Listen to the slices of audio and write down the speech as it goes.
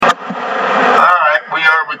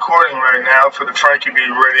for the Frankie B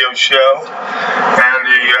Radio Show, and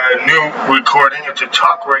the new recording. It's a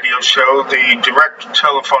talk radio show. The direct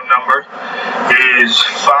telephone number is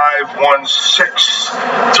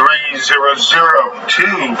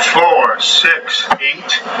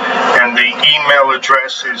 516-300-2468, and the email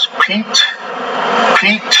address is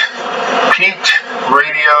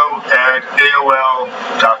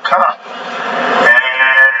PeteRadio@AOL.com.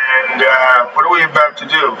 And what are we about to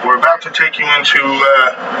do? We're about to take you into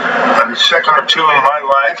a second or two in my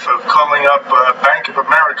life of calling up Bank of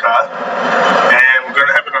America, and we're going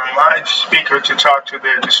to have it on live speaker to talk to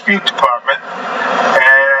their dispute department,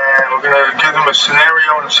 and we're going to give them a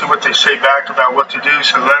scenario and see what they say back about what to do.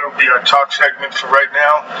 So that'll be our talk segment for right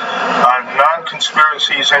now on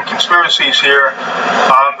Non-Conspiracies and Conspiracies here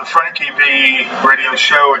on the Frankie V Radio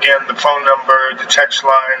Show. Again, the phone number, the text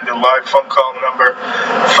line, the live phone call number,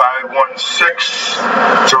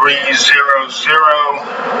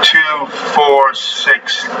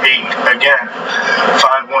 516-300-2468. Again,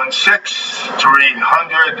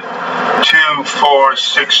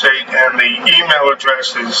 516-300-2468. And the email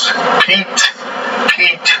address is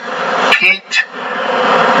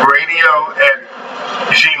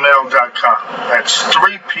PeteRadio@gmail.com. That's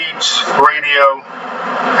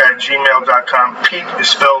 3PetesRadio@gmail.com. Pete is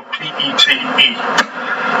spelled P-E-T-E.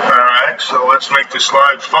 Alright, so let's make this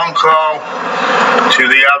live phone call to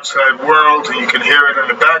the outside world, and you can hear it in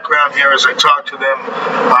the background here as I talk to them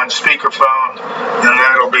on speakerphone, and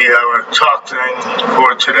that'll be our talk thing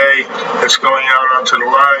for today. It's going out onto the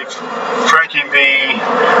live Frankie V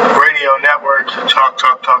Radio Network. Talk.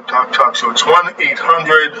 So it's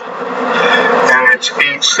 1-800, and it's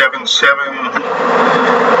 877,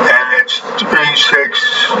 and it's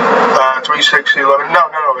 3611. No,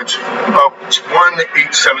 it's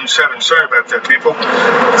 1-877. Sorry about that, people.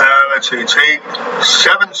 Let's see, it's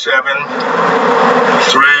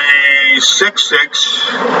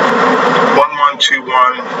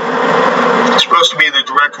 877-366-1121. It's supposed to be the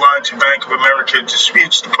direct line to Bank of America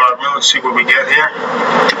Disputes Department. Let's see what we get here.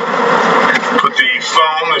 Put the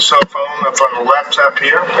cell phone up on the laptop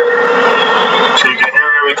here, so you can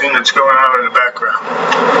hear everything that's going on in the background.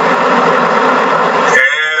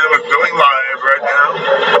 And we're going live right now.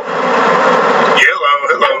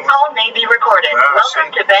 Hello. This call may be recorded.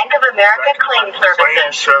 Welcome to Bank of America Claim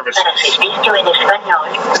Services. Hey,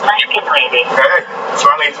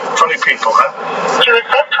 funny people, huh? To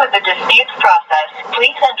assist with the disputes process,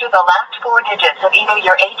 please enter the last 4 digits of either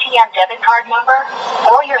your ATM debit card number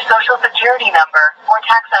or your Social Security number or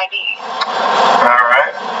tax ID. All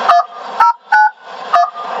right.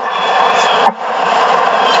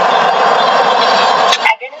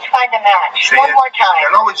 Find a match. See, one more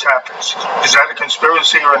time. That always happens. Is that a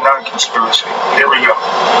conspiracy or a non-conspiracy? Here we go.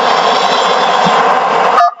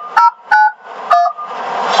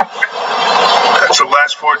 That's the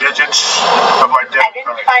last 4 digits of my debit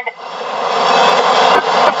card.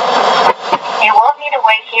 You won't need to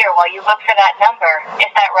wait here while you look for that number.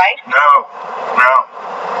 Is that right? No.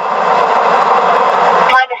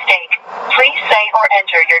 My mistake. Please say or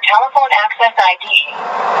enter your telephone access ID,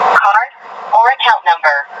 card, or account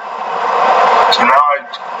number. So now I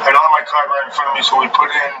don't have my card right in front of me, so we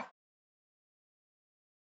put in,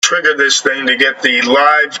 trigger this thing to get the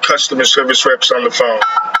live customer service reps on the phone.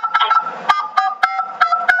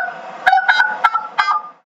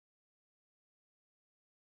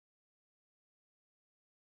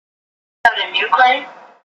 A new claim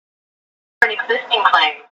or an existing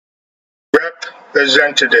claim?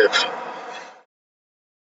 Representative.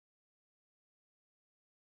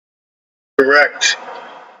 Correct.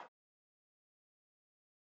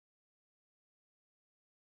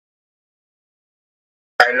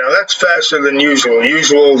 I know that's faster than usual.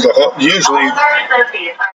 Usually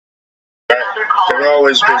they're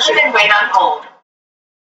always busy. Rather than wait on hold,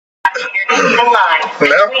 you're in line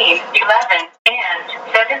between 11 and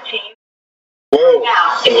 17. Whoa,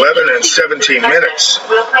 11 and 17 minutes.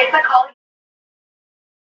 We'll place the call.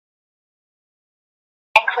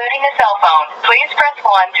 Including a cell phone. Please press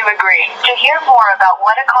 1 to agree. To hear more about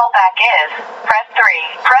what a callback is, press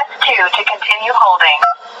 3. Press 2 to continue holding.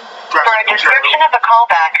 For a description of a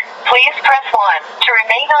callback, please press 1. To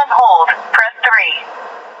remain on hold, press 3.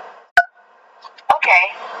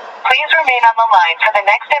 Okay. Please remain on the line for the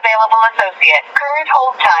next available associate. Current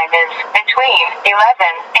hold time is between 11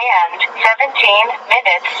 and 17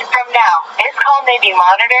 minutes from now. This call may be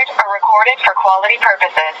monitored or recorded for quality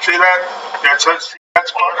purposes. See that? That's We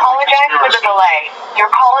apologize for the delay. Your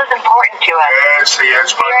call is important to us. That's We are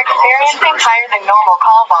experiencing higher than normal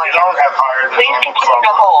call volume. You don't have higher than Please normal continue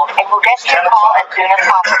to hold, and we'll get to your call as soon as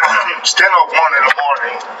possible. It's 10:01 in the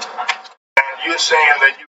morning, and you're saying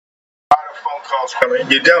that you got a phone calls coming.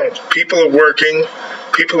 You don't. People are working.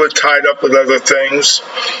 People are tied up with other things.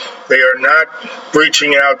 They are not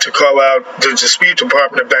reaching out to call out the dispute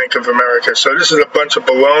department of Bank of America. So this is a bunch of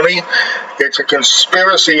baloney. It's a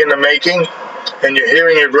conspiracy in the making, and you're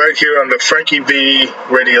hearing it right here on the Frankie V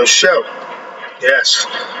radio show. Yes.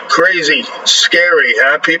 Crazy, scary,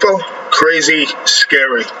 huh, people? Crazy,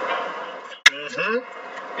 scary.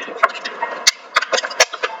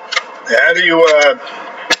 How do you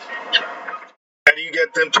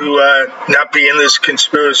get them to not be in this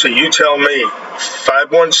conspiracy? You tell me.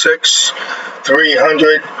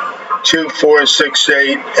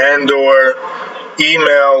 516-300-2468 and or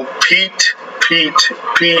email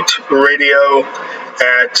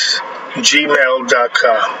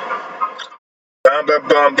PeteRadio@gmail.com. Bum bum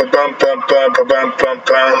bum bum bum bum bum bum bum bum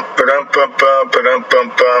bum bum bum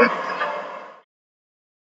bum.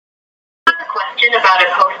 Question about a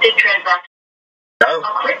posted transaction. No. A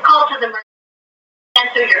quick call to the merchant to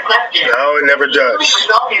answer your question. No, it never does.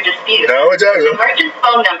 Resolve your dispute. No, it doesn't. The merchant's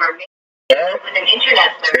phone number may be with an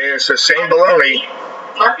internet search. It's the same baloney.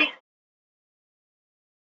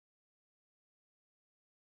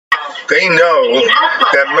 They know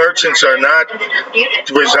that merchants are not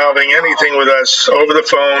resolving anything with us over the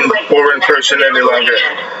phone or in person any longer.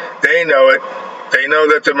 They know it. They know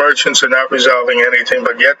that the merchants are not resolving anything,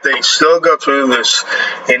 but yet they still go through this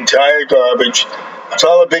entire garbage. It's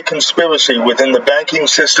all a big conspiracy within the banking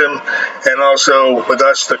system and also with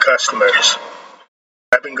us, the customers.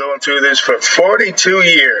 I've been going through this for 42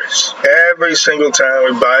 years. Every single time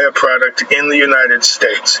we buy a product in the United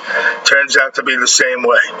States, turns out to be the same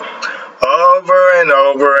way. Over and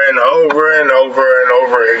over and over and over and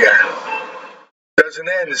over again. Doesn't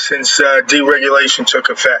end since deregulation took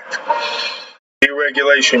effect.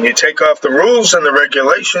 Deregulation. You take off the rules and the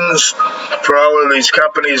regulations for all of these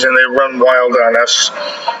companies and they run wild on us.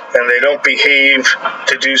 And they don't behave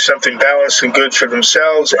to do something balanced and good for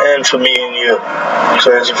themselves and for me and you. So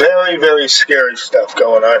there's very, very scary stuff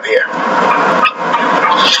going on here.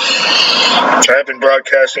 I've been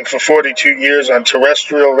broadcasting for 42 years on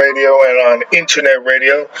terrestrial radio and on internet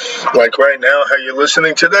radio, like right now, how you're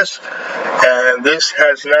listening to this. And this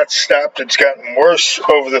has not stopped. It's gotten worse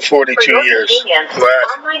over the 42 years.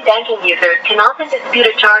 Online banking users can often dispute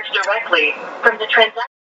a charge directly from the transaction.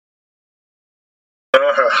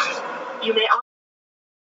 You may also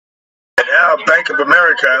and now Bank of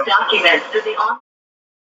America documents through the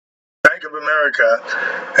Bank of America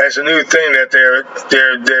has a new thing that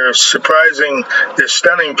they're surprising, they're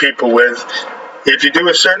stunning people with. If you do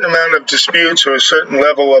a certain amount of disputes or a certain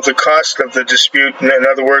level of the cost of the dispute, in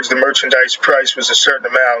other words, the merchandise price was a certain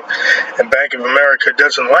amount, and Bank of America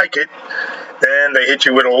doesn't like it, then they hit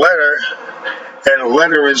you with a letter, and the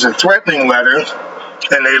letter is a threatening letter,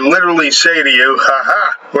 and they literally say to you,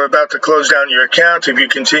 ha-ha, we're about to close down your account if you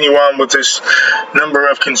continue on with this number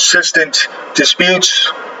of consistent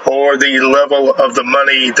disputes or the level of the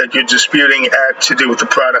money that you're disputing at to do with the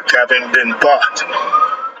product having been bought.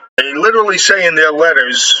 They literally say in their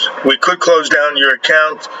letters, we could close down your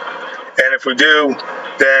account, and if we do,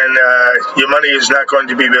 then your money is not going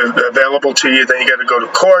to be available to you. Then you got to go to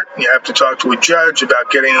court. You have to talk to a judge about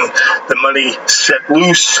getting the money set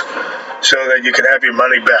loose so that you can have your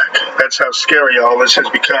money back. That's how scary all this has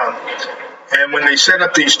become. And when they set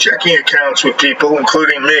up these checking accounts with people,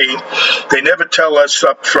 including me, they never tell us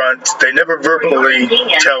up front, they never verbally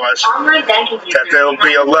tell us that there'll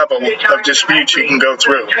be a level of dispute you can go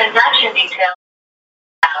through.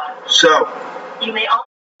 So, is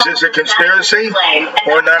this a conspiracy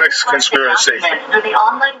or not a conspiracy?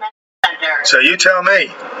 So you tell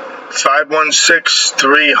me.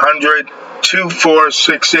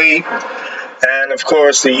 516-300-2468. And, of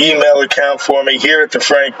course, the email account for me here at the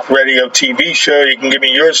Frank Radio TV show. You can give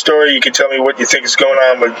me your story. You can tell me what you think is going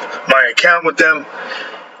on with my account with them.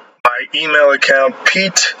 My email account,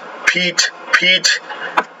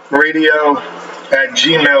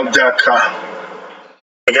 PeteRadio@gmail.com.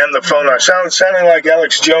 Again, the phone, sounding like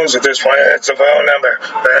Alex Jones at this point. That's the phone number.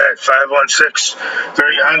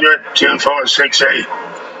 516-300-2468.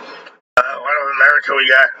 What of America we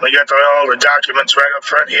got? We got all the documents right up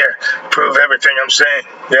front here. Prove everything I'm saying.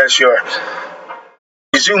 Yeah, sure.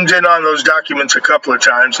 We zoomed in on those documents a couple of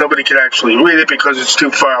times. Nobody could actually read it because it's too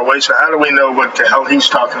far away. So how do we know what the hell he's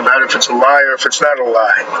talking about, if it's a lie or if it's not a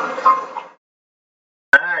lie?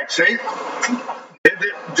 All right, see?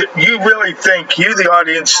 You really think, you the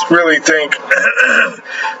audience really think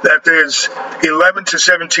that there's 11 to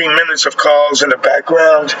 17 minutes of calls in the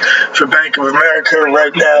background for Bank of America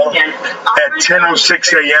right now at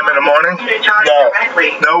 10:06 a.m. in the morning?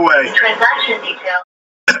 No way.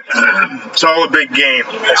 It's all a big game.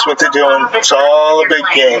 That's what they're doing. It's all a big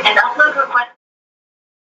game.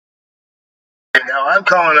 Now I'm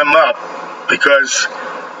calling them up because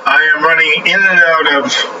I am running in and out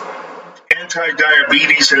of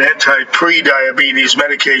anti-diabetes and anti-pre-diabetes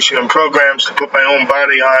medication and programs to put my own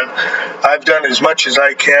body on. I've done as much as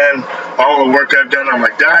I can, all the work I've done on my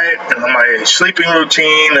diet and on my sleeping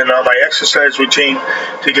routine and on my exercise routine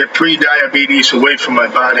to get pre-diabetes away from my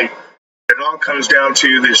body. It all comes down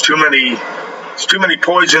to there's too many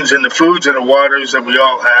poisons in the foods and the waters that we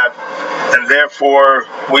all have, and therefore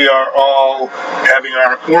we are all having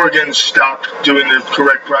our organs stop doing the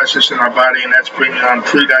correct process in our body, and that's bringing on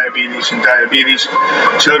pre-diabetes and diabetes.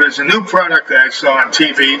 So there's a new product that I saw on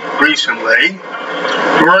TV recently,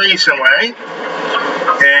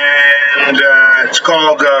 and it's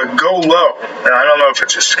called Go Low. Now, I don't know if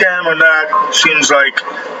it's a scam or not. Seems like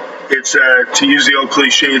it's, to use the old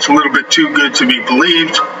cliche, it's a little bit too good to be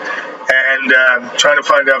believed. And trying to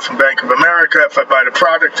find out from Bank of America if I buy the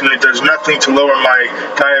product and it does nothing to lower my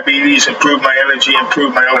diabetes, improve my energy,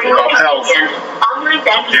 improve my overall health,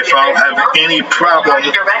 if I'll have any problem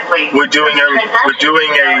with doing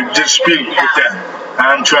a dispute with them.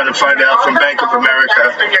 I'm trying to find out from Bank of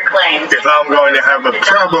America if I'm going to have a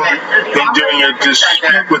problem in doing a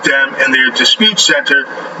dispute with them in their dispute center,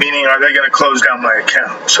 meaning are they going to close down my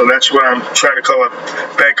account? So that's what I'm trying to call up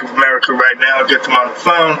Bank of America right now, get them on the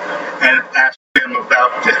phone, and ask them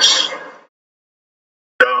about this.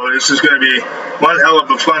 So this is going to be one hell of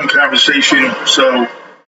a fun conversation. So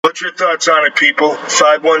what's your thoughts on it, people?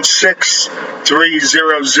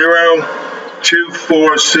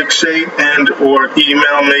 516-300-2468 and or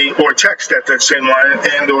email me or text at that same line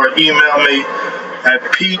and or email me at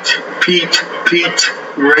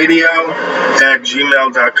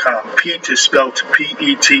PeteRadio@gmail.com. Pete is spelled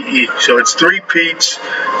P-E-T-E. So it's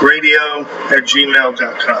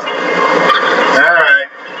 3PetesRadio@gmail.com. All right.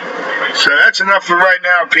 So that's enough for right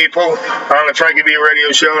now, people, on the Frankie B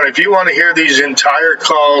Radio Show. And if you want to hear these entire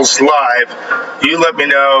calls live, you let me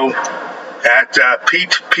know at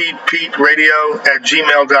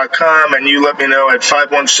PeteRadio@gmail.com, and you let me know at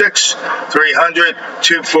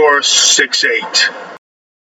 516-300-2468.